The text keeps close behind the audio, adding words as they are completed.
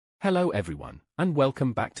Hello everyone, and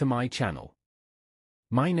welcome back to my channel.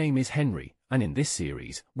 My name is Henry, and in this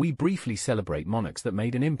series, we briefly celebrate monarchs that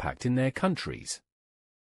made an impact in their countries.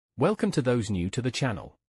 Welcome to those new to the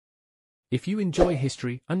channel. If you enjoy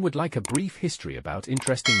history and would like a brief history about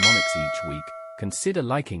interesting monarchs each week, consider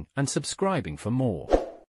liking and subscribing for more.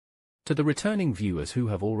 To the returning viewers who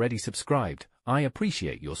have already subscribed, I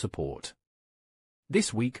appreciate your support.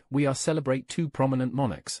 This week, we are celebrate two prominent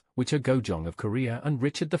monarchs, which are Gojong of Korea and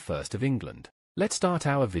Richard I of England. Let's start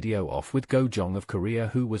our video off with Gojong of Korea,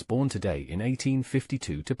 who was born today in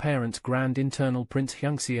 1852 to parents Grand Internal Prince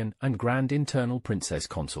Hyungseon and Grand Internal Princess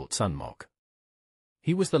Consort Sunmok.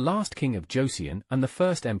 He was the last king of Joseon and the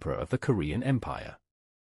first emperor of the Korean Empire.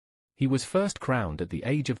 He was first crowned at the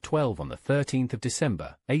age of 12 on the 13th of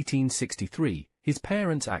December, 1863, his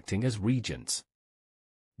parents acting as regents.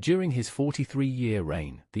 During his 43-year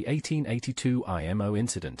reign, the 1882 IMO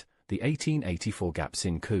incident, the 1884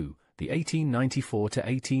 Gapsin coup, the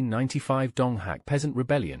 1894–1895 Donghak peasant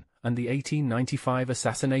rebellion, and the 1895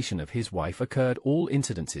 assassination of his wife occurred, all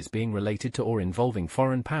incidences being related to or involving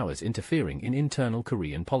foreign powers interfering in internal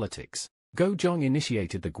Korean politics. Gojong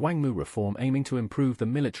initiated the Gwangmu reform aiming to improve the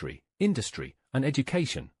military, industry, and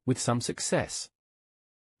education, with some success.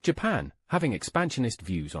 Japan, having expansionist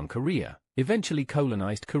views on Korea, eventually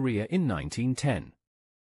colonized Korea in 1910.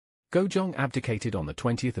 Gojong abdicated on the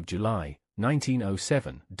 20th of July,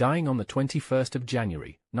 1907, dying on the 21st of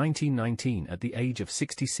January, 1919 at the age of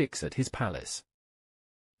 66 at his palace.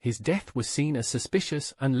 His death was seen as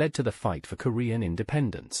suspicious and led to the fight for Korean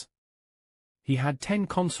independence. He had 10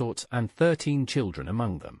 consorts and 13 children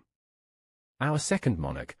among them. Our second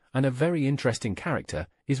monarch, and a very interesting character,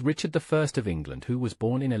 is Richard I of England, who was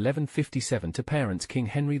born in 1157 to parents King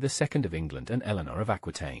Henry II of England and Eleanor of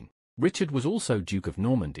Aquitaine. Richard was also Duke of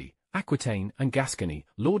Normandy, Aquitaine and Gascony,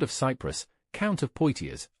 Lord of Cyprus, Count of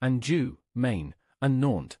Poitiers, Anjou, Maine, and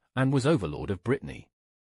Nantes, and was overlord of Brittany.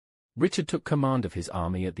 Richard took command of his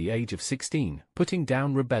army at the age of 16, putting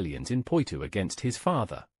down rebellions in Poitou against his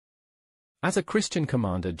father. As a Christian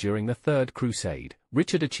commander during the Third Crusade,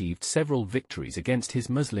 Richard achieved several victories against his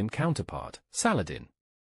Muslim counterpart, Saladin.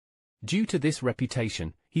 Due to this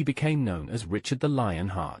reputation, he became known as Richard the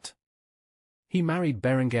Lionheart. He married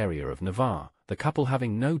Berengaria of Navarre, the couple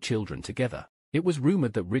having no children together. It was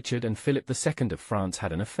rumored that Richard and Philip II of France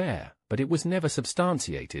had an affair, but it was never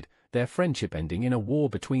substantiated, their friendship ending in a war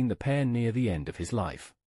between the pair near the end of his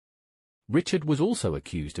life. Richard was also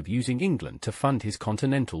accused of using England to fund his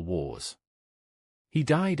continental wars. He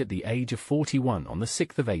died at the age of 41 on the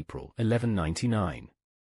 6th of April, 1199.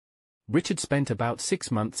 Richard spent about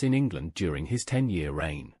 6 months in England during his 10-year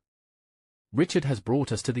reign. Richard has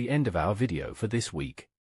brought us to the end of our video for this week.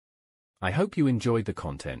 I hope you enjoyed the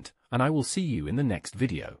content, and I will see you in the next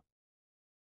video.